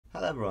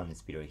everyone,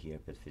 it's Peter here,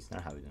 Pet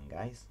Fisner. How you doing,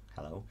 guys?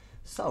 Hello.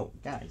 So,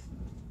 guys,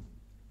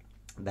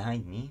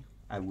 behind me,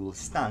 I will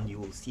stand, you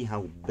will see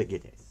how big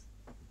it is.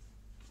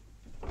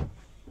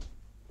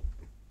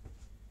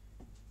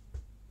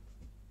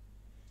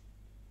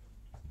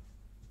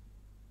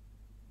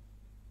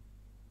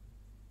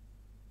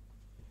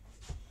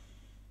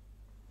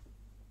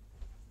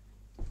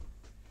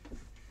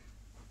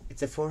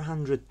 It's a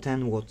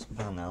 410 watts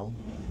panel,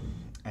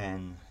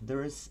 and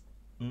there is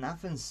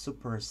nothing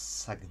super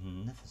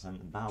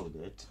significant about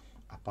it,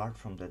 apart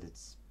from that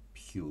it's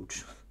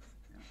huge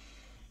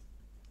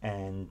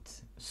and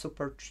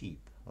super cheap,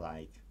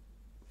 like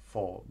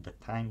for the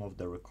time of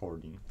the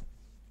recording.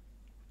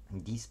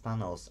 These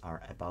panels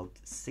are about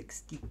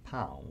 £60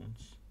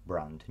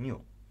 brand new.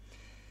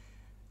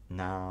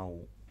 Now,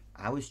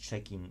 I was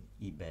checking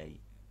eBay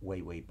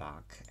way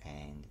back,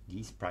 and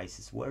these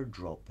prices were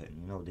dropping.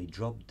 You know, they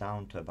dropped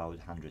down to about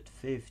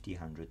 150,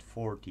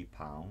 140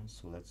 pounds.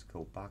 So let's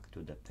go back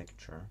to the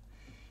picture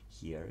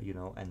here, you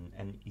know,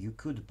 and you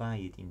could buy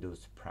it in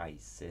those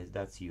prices.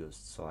 That's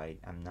used, so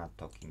I'm not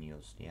talking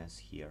used. Yes,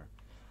 here,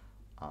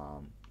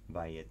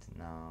 buy it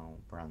now,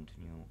 brand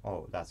new.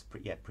 Oh, that's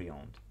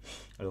pre-owned.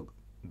 Look,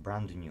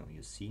 brand new,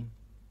 you see,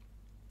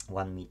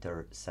 1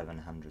 meter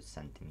 700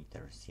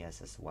 centimeters.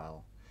 Yes, as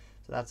well.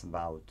 So that's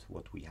about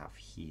what we have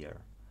here.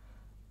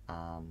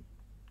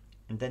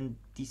 And then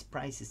these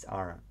prices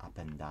are up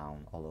and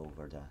down all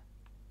over the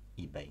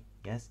eBay.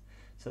 Yes,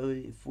 so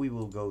if we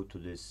will go to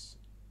this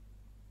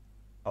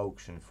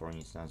auction, for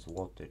instance,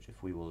 wattage,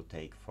 if we will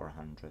take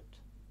 400,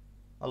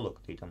 oh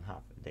look, they don't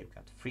have it, they've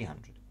got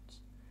 300 watts.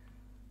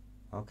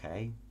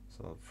 Okay,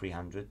 so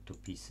 300 two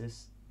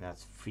pieces,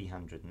 that's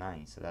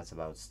 309, so that's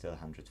about still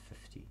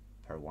 150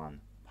 per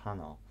one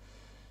panel.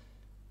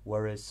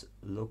 Whereas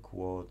look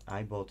what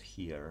I bought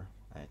here,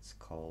 it's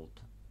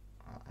called,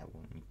 I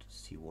will need to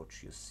see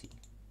what you see.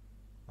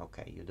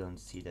 Okay, you don't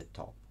see the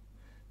top.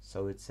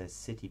 So it's a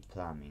City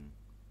Plumbing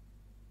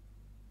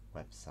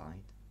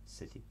website,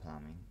 City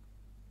Plumbing.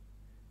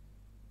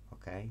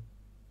 Okay,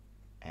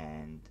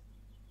 and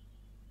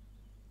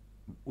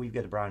we've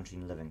got a branch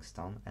in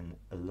Livingston, and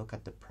look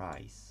at the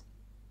price.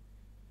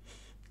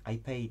 I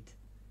paid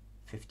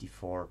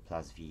 54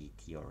 plus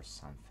VAT or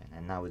something,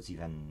 and now it's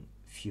even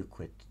few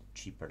quid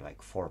cheaper, like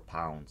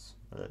 £4,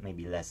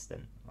 maybe less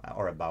than,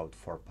 or about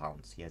 £4,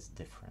 yes,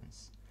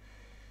 difference.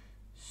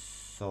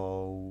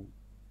 So,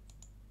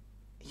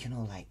 you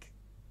know, like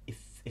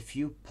if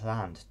you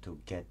planned to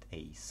get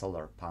a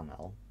solar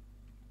panel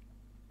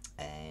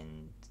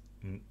and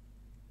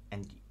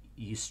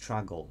you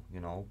struggle, you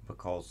know,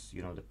 because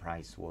you know the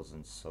price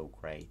wasn't so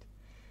great,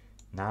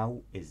 now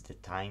is the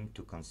time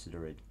to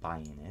consider it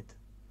buying it,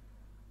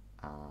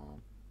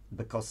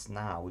 because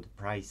now the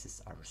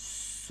prices are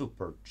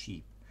super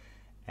cheap.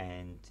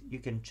 And you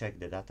can check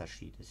the data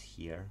sheet is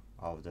here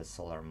of the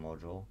solar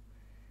module.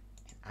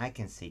 And I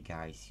can say,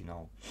 guys, you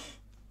know,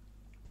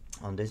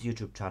 on this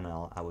YouTube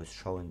channel I was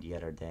showing the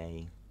other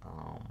day,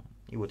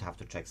 you would have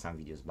to check some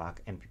videos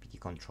back, MPPT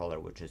controller,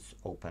 which is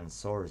open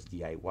source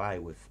DIY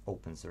with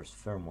open source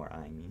firmware,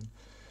 I mean,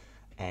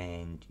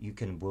 and you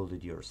can build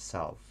it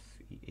yourself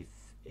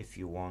if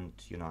you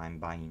want. You know, I'm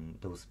buying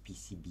those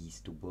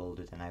PCBs to build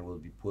it, and I will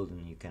be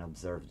building. You can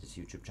observe this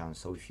YouTube channel.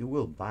 So if you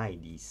will buy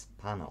these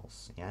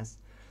panels, yes,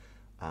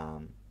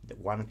 the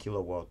 1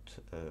 kilowatt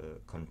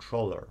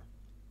controller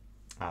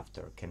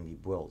after can be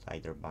built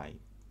either by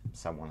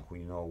someone who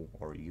you know,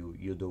 or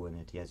you doing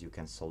it. Yes, you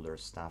can solder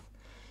stuff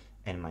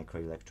and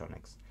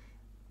microelectronics,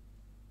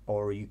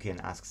 or you can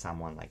ask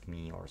someone like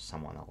me or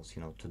someone else,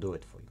 you know, to do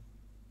it for you.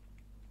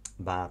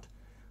 But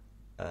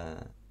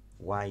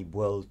why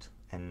build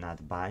and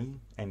not buy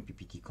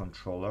MPPT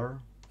controller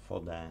for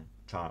the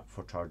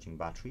for charging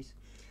batteries?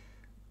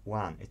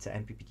 One, it's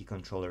an MPPT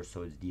controller,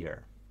 so it's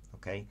dear.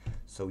 Okay,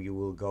 so you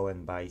will go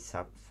and buy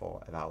sub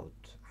for about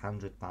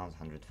 £100,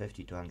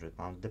 150,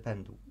 £200,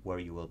 depend where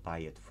you will buy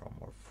it from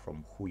or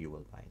from who you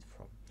will buy it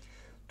from.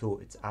 Two,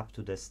 it's up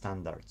to the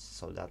standards,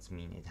 so that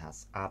means it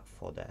has app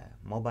for the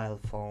mobile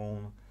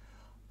phone,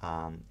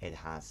 it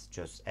has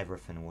just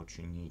everything what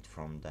you need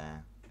from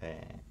the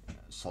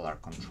solar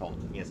controller,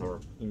 yes, or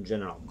in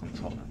general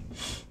controller.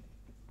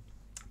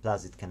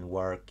 Plus it can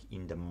work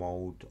in the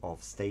mode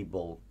of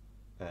stable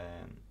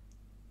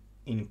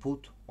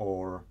input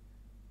or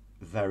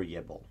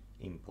variable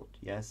input,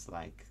 yes,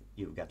 like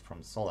you get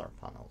from solar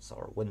panels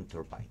or wind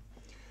turbine,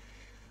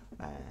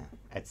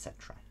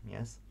 etc.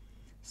 Yes,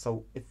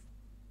 so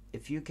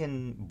if you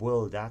can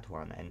build that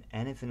one and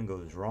anything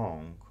goes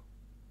wrong,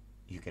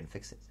 you can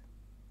fix it,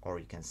 or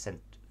you can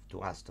send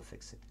to us to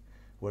fix it.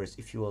 Whereas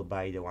if you will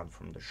buy the one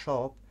from the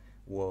shop,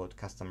 what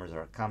customers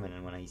are coming,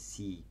 and when I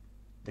see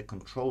the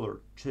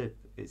controller chip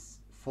is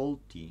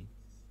faulty,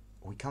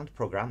 we can't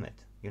program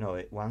it. You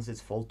know, once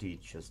it's faulty,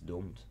 it's just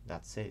doomed.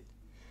 That's it.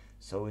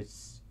 So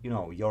it's, you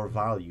know, your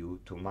value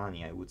to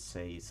money, I would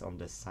say, is on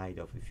the side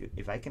of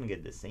if I can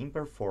get the same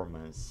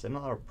performance,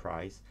 similar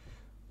price,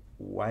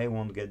 why I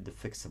won't get the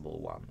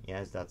fixable one?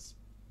 Yes, that's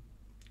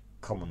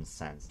common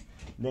sense.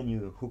 Then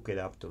you hook it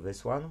up to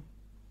this one,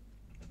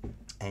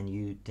 and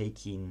you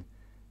take in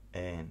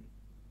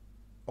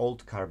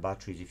old car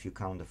batteries if you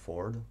can't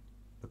afford,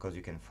 because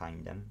you can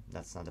find them,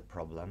 that's not a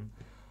problem.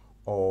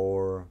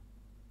 Or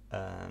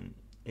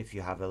if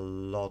you have a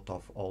lot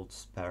of old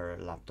spare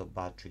laptop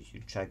batteries,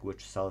 you check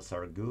which cells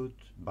are good,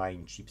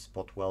 buying cheap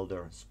spot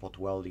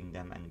welding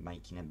them and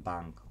making a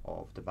bank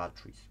of the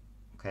batteries,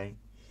 okay,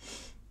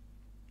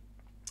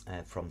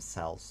 from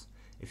cells,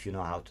 if you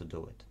know how to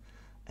do it.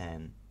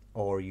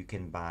 Or you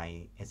can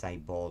buy, as I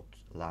bought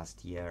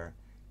last year,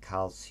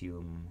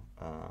 calcium,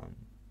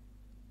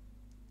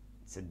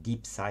 it's a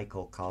deep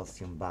cycle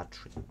calcium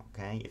battery,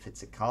 okay. If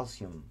it's a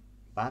calcium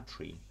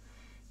battery,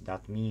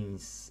 that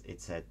means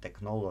it's a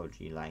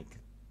technology like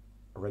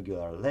a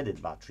regular leaded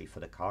battery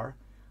for the car,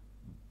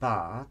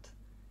 but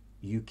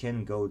you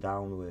can go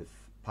down with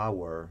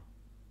power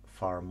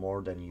far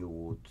more than you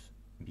would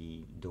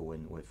be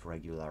doing with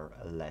regular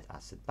lead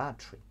acid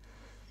battery.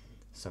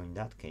 So in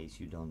that case,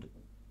 you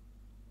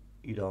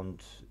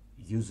don't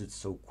use it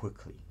so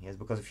quickly, yes,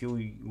 because if you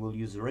will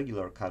use a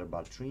regular car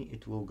battery,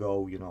 it will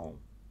go, you know,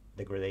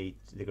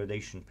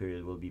 degradation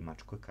period will be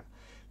much quicker.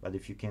 But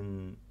if you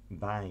can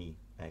buy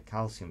a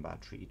calcium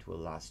battery, it will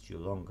last you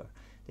longer.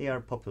 They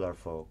are popular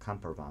for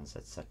camper vans,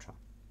 etc.,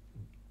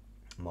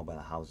 mobile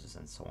houses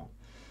and so on.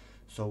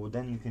 So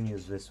then you can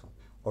use this one.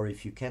 Or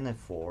if you can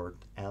afford,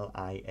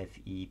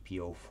 LiFe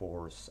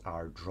PO4s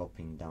are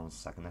dropping down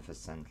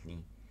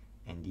significantly,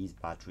 and these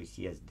batteries,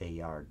 yes, they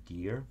are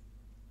dear,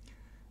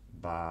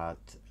 but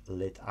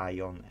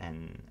lithium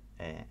and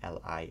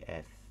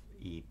LiFe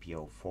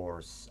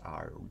PO4s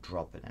are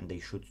dropping, and they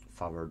should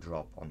further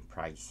drop on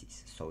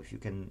prices. So if you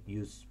can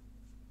use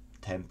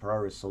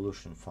temporary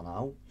solution for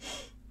now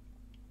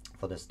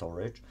for the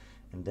storage,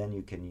 and then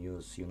you can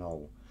use, you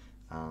know,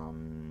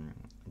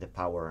 the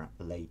power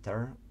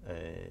later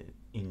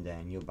in the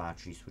new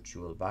batteries which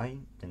you will buy,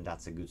 then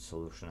that's a good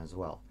solution as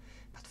well.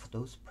 But for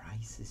those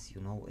prices,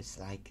 you know, it's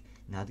like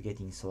not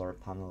getting solar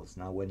panels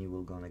now. When you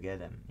will gonna get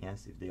them,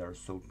 yes, if they are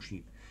so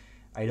cheap?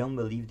 I don't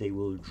believe they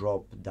will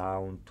drop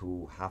down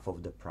to half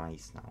of the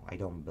price now. I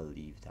don't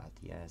believe that,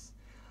 yes.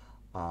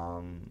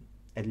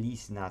 At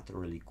least not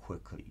really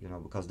quickly, you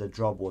know, because the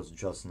drop was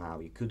just now.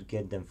 You could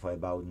get them for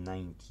about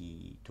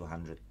 90 to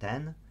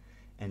 110,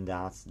 and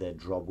that's the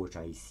drop which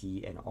I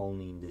see, and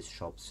only in this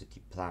shop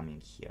City Plumbing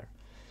here.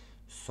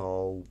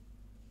 So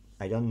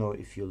I don't know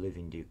if you live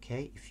in the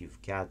UK, if you've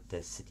got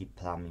the City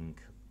Plumbing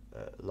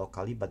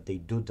locally, but they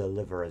do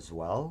deliver as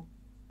well,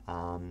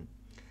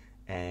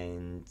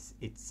 and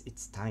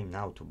it's time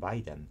now to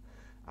buy them,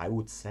 I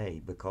would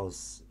say,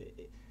 because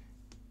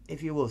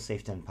if you will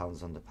save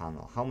 £10 on the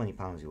panel, how many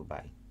panels you will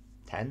buy?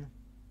 10?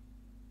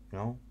 You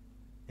know,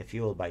 if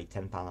you will buy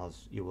 10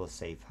 panels, you will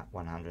save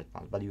 £100,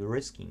 but you're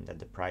risking that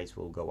the price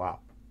will go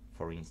up,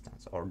 for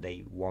instance, or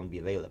they won't be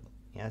available,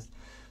 yes.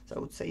 So I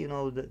would say, you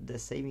know, the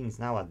savings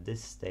now at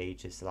this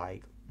stage is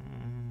like,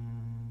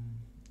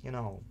 you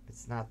know,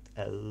 it's not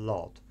a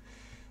lot.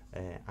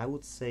 I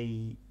would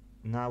say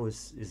now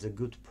is a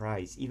good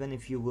price. Even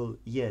if you will,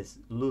 yes,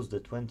 lose the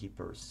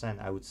 20%,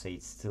 I would say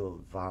it's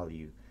still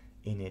value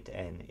in it,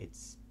 and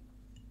it's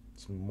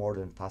more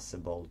than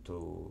possible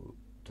to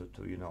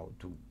you know,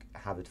 to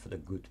have it for the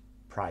good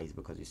price,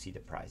 because you see the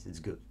price, it's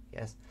good,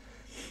 yes.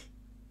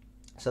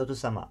 So to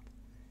sum up,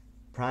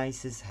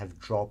 prices have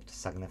dropped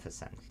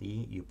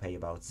significantly. You pay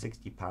about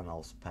 60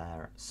 panels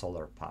per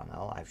solar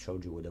panel. I've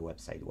showed you with the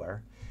website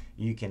where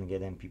you can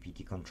get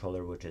MPPT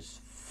controller, which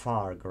is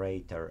far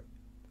greater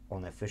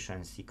on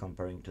efficiency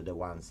comparing to the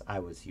ones I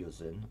was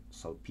using,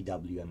 so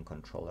PWM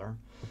controller.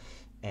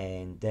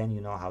 And then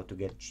you know how to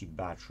get cheap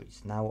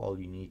batteries. Now all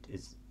you need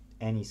is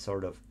any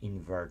sort of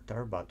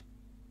inverter, but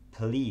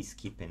please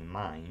keep in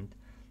mind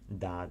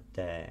that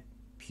the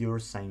Pure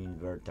Sine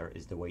inverter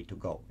is the way to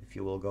go. If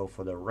you will go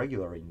for the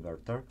regular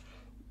inverter,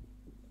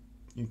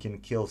 you can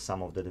kill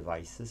some of the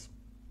devices,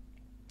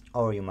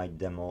 or you might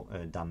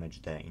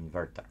damage the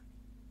inverter.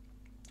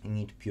 You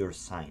need Pure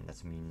Sine,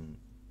 that's mean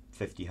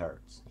 50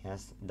 Hertz,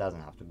 yes. It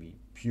doesn't have to be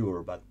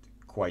pure, but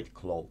quite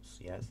close,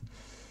 yes.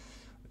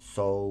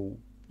 So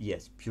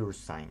yes, Pure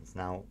Sines.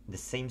 Now the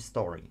same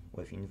story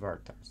with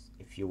inverters.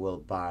 If you will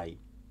buy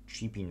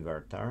cheap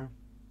inverter,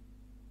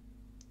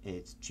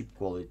 it's cheap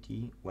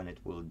quality. When it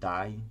will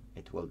die,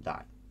 it will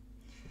die.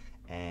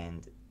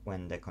 And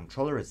when the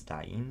controller is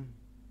dying,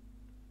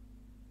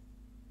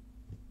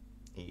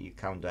 you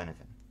can't do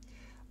anything.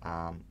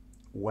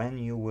 When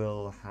you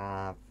will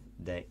have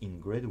the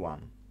in-grid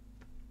one,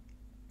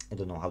 I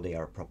don't know how they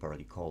are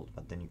properly called,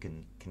 but then you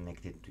can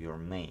connect it to your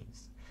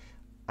mains.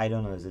 I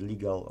don't know, is it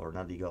legal or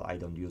not legal? I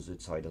don't use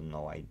it, so I don't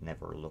know. I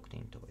never looked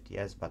into it,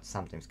 yes. But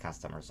sometimes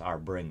customers are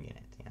bringing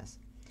it, yes.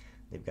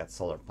 They've got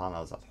solar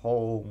panels at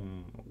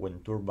home,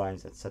 wind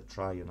turbines,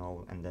 etc., you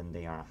know, and then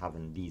they are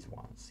having these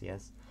ones,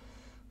 yes.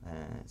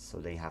 So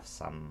they have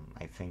some,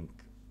 I think,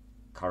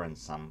 current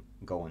some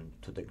going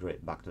to the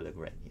grid, back to the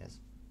grid, yes.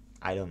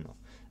 I don't know.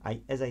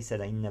 As I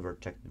said, I never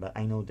checked, but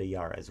I know they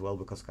are as well,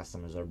 because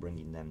customers are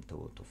bringing them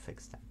to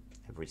fix them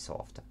every so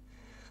often.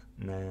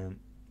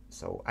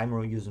 So I'm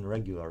using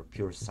regular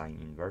Pure Sine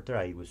inverter.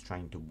 I was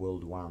trying to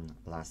build one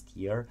last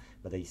year,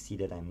 but I see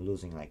that I'm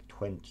losing like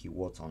 20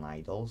 watts on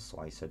idle, so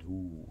I said,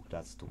 ooh,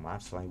 that's too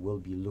much. So I will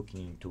be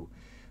looking into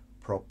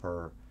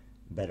proper,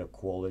 better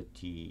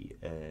quality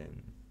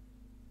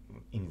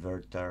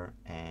inverter,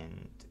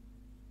 and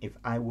if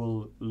I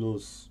will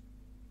lose,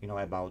 you know,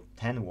 about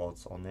 10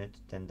 watts on it,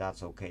 then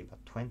that's okay,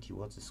 but 20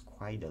 watts is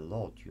quite a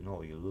lot, you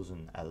know, you're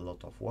losing a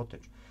lot of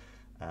wattage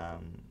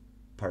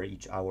per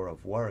each hour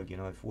of work. You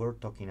know, if we're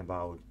talking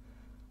about,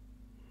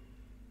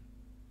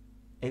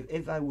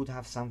 if I would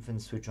have something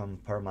switch on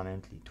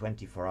permanently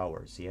 24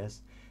 hours,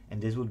 yes,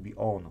 and this would be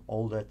on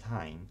all the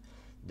time,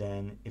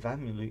 then if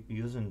I'm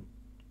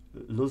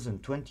losing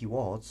 20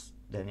 watts,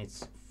 then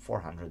it's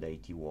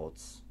 480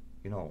 watts,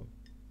 you know,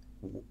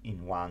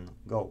 in one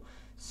go.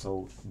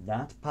 So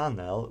that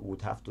panel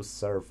would have to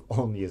serve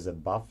only as a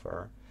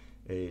buffer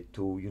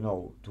to, you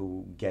know,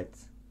 to get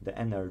the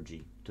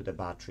energy to the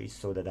battery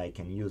so that I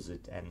can use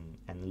it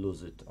and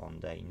lose it on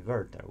the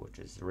inverter, which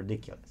is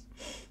ridiculous.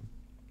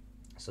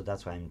 So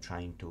that's why I'm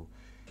trying to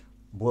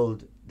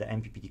build the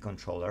MPPT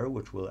controller,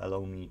 which will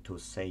allow me to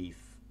save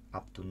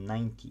up to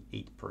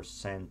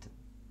 98%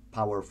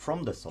 power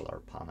from the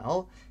solar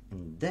panel,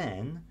 and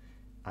then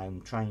I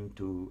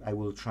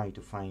will try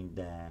to find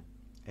the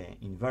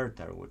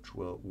inverter which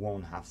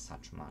won't have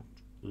such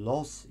much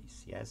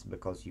losses, yes,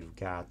 because you've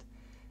got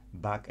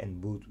back and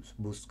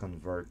boost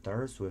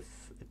converters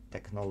with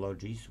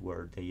technologies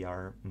where they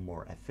are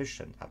more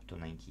efficient, up to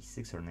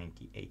 96 or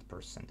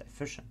 98%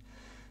 efficient.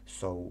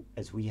 So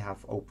as we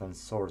have open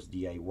source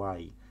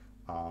DIY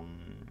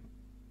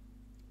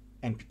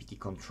MPPT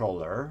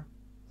controller,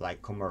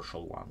 like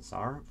commercial ones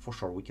are, for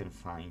sure we can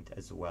find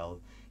as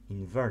well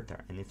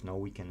inverter, and if no,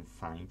 we can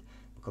find,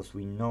 because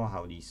we know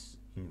how these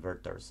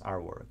inverters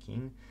are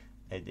working,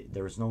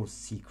 there's no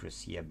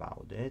secrecy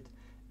about it,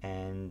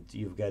 and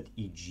you've got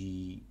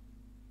EG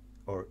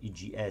or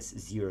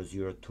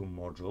EGS002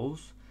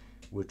 modules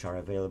which are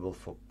available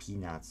for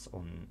peanuts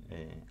on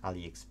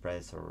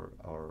AliExpress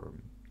or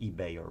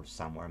eBay or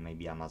somewhere,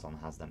 maybe Amazon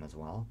has them as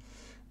well.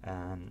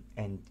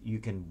 And you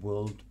can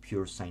build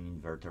Pure Sine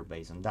inverter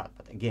based on that,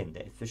 but again,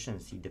 the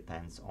efficiency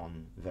depends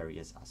on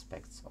various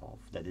aspects of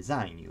the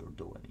design you're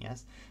doing,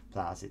 yes,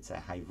 plus it's a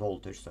high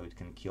voltage, so it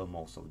can kill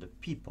most of the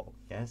people,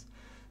 yes.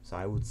 So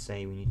I would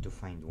say we need to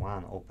find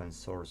one open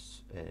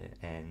source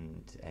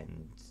and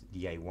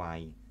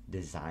DIY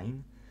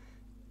design,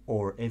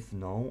 or if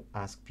no,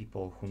 ask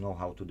people who know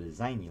how to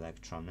design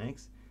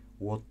electronics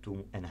what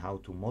to and how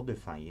to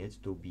modify it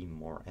to be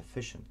more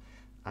efficient.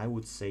 I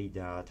would say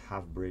that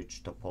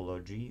half-bridge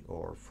topology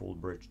or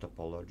full-bridge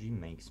topology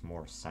makes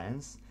more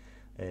sense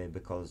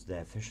because the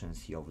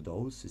efficiency of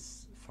those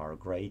is far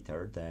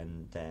greater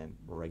than the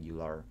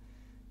regular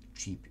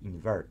cheap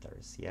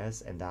inverters,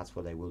 yes, and that's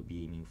what I will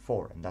be aiming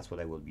for, and that's what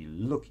I will be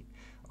looking.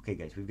 Okay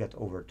guys, we've got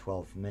over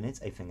 12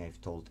 minutes. I think I've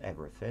told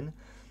everything.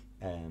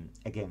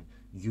 Again,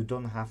 you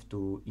don't have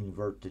to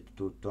invert it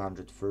to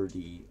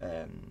 230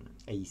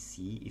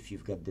 AC if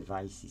you've got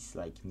devices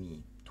like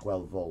me,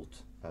 12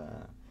 volt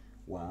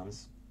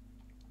ones.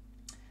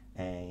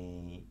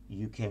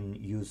 You can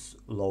use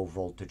low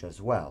voltage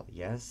as well,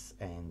 yes,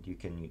 and you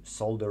can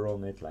solder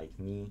on it like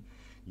me.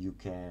 You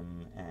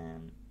can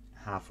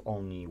have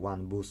only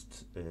one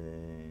boost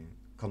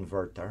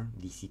converter,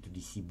 DC to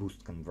DC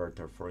boost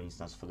converter, for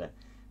instance, for the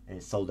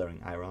soldering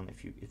iron.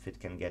 If it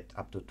can get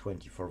up to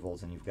 24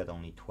 volts and you've got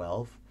only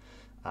 12,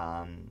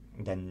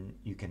 then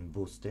you can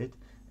boost it,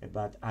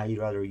 but I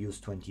rather use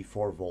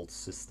 24 volt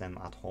system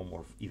at home,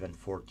 or even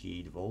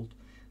 48 volt,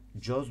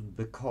 just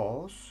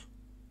because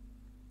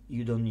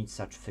you don't need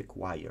such thick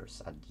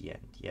wires at the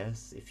end,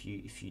 yes. If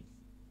you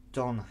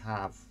don't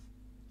have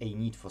a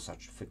need for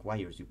such thick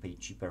wires, you pay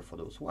cheaper for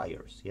those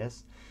wires,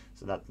 yes,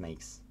 so that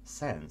makes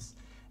sense.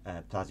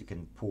 Plus you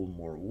can pull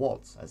more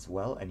watts as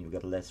well, and you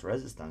get less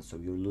resistance, so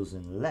you're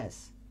losing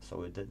less.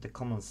 So the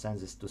common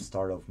sense is to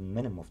start off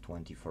minimum of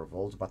 24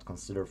 volts, but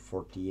consider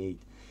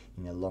 48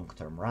 in a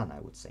long-term run, I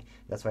would say.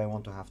 That's why I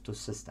want to have two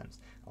systems.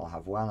 I'll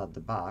have one at the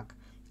back,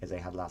 as I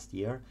had last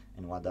year,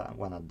 and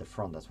one at the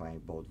front. That's why I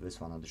bought this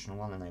one additional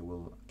one, and I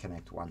will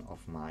connect one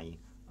of my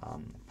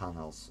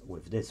panels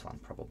with this one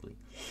probably,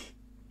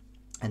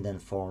 and then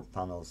 4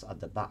 panels at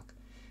the back.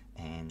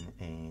 And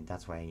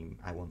that's why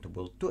I want to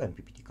build 2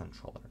 MPPT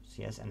controllers,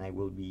 yes, and I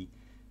will be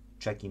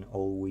checking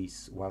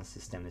always. One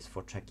system is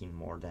for checking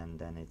more than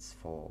it's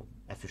for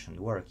efficient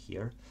work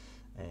here.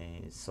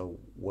 So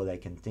what I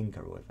can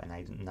tinker with, and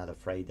I'm not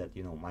afraid that,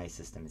 you know, my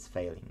system is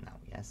failing now,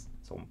 yes.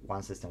 So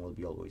one system will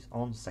be always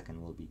on,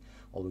 second will be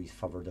always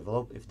further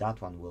developed. If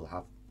that one will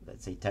have,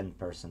 let's say,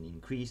 10%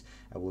 increase,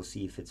 I will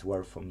see if it's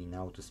worth for me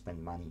now to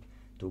spend money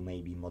to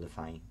maybe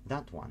modify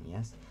that one,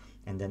 yes.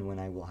 And then when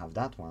I will have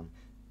that one,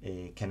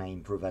 can I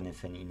improve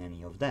anything in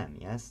any of them,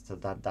 yes. So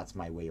that's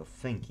my way of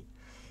thinking.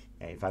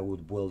 If I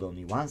would build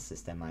only one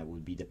system, I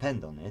would be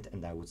dependent on it,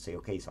 and I would say,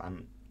 okay, so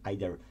I'm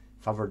either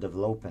further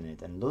developing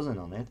it and losing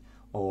on it,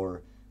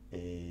 or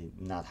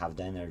not have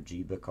the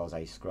energy because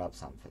I scrap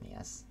something,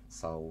 yes.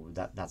 So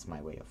that's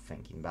my way of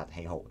thinking, but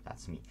hey ho,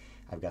 that's me.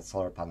 I've got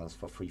solar panels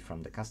for free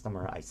from the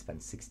customer. I spent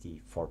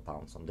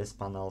 £64 on this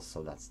panel,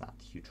 so that's not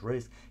huge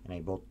risk. And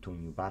I bought 2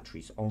 new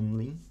batteries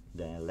only,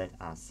 the lead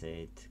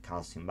acid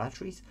calcium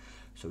batteries,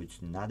 so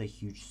it's not a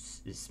huge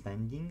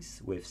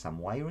spendings with some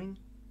wiring,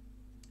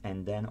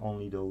 and then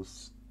only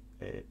those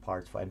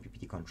parts for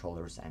MPPT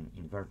controllers and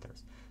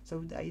inverters.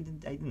 So I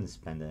didn't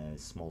spend a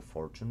small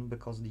fortune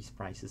because these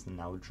prices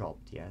now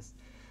dropped. Yes,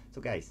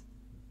 so guys,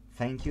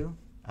 thank you.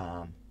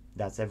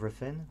 That's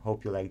everything.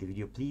 Hope you liked the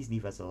video. Please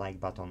leave us a like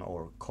button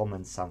or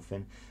comment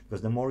something,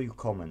 because the more you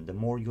comment, the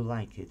more you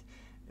like it,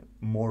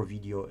 more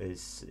video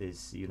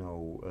is you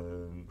know,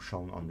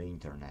 shown on the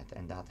internet,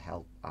 and that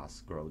helps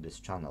us grow this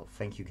channel.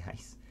 Thank you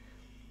guys.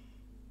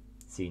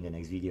 See you in the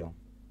next video.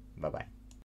 Bye bye.